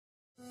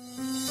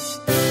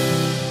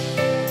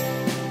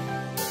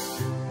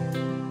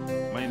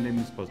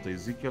Pastor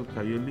Ezekiel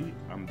Kayeli.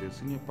 I'm the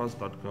senior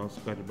pastor at Kahawa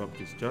Sukari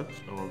Baptist Church.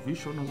 Our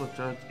vision as a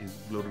church is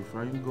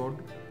glorifying God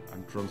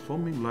and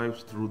transforming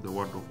lives through the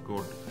Word of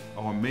God.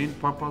 Our main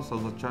purpose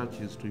as a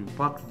church is to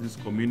impact this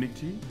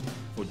community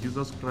for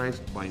Jesus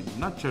Christ by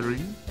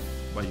nurturing,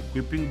 by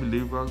equipping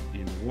believers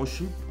in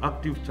worship,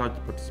 active church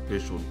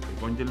participation,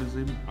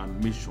 evangelism,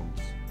 and missions.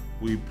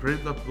 We pray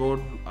that God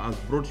has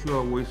brought you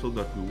our way so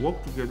that we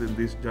walk together in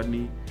this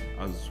journey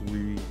as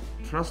we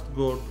trust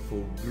God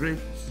for great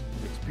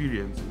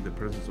experience in the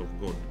presence of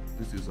God.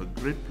 This is a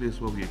great place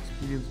where we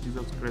experience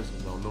Jesus Christ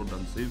as our Lord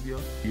and Savior.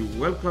 We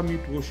welcome you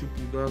to worship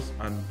with us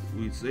and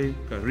we say,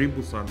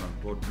 Karibu sana.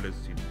 God bless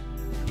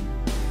you.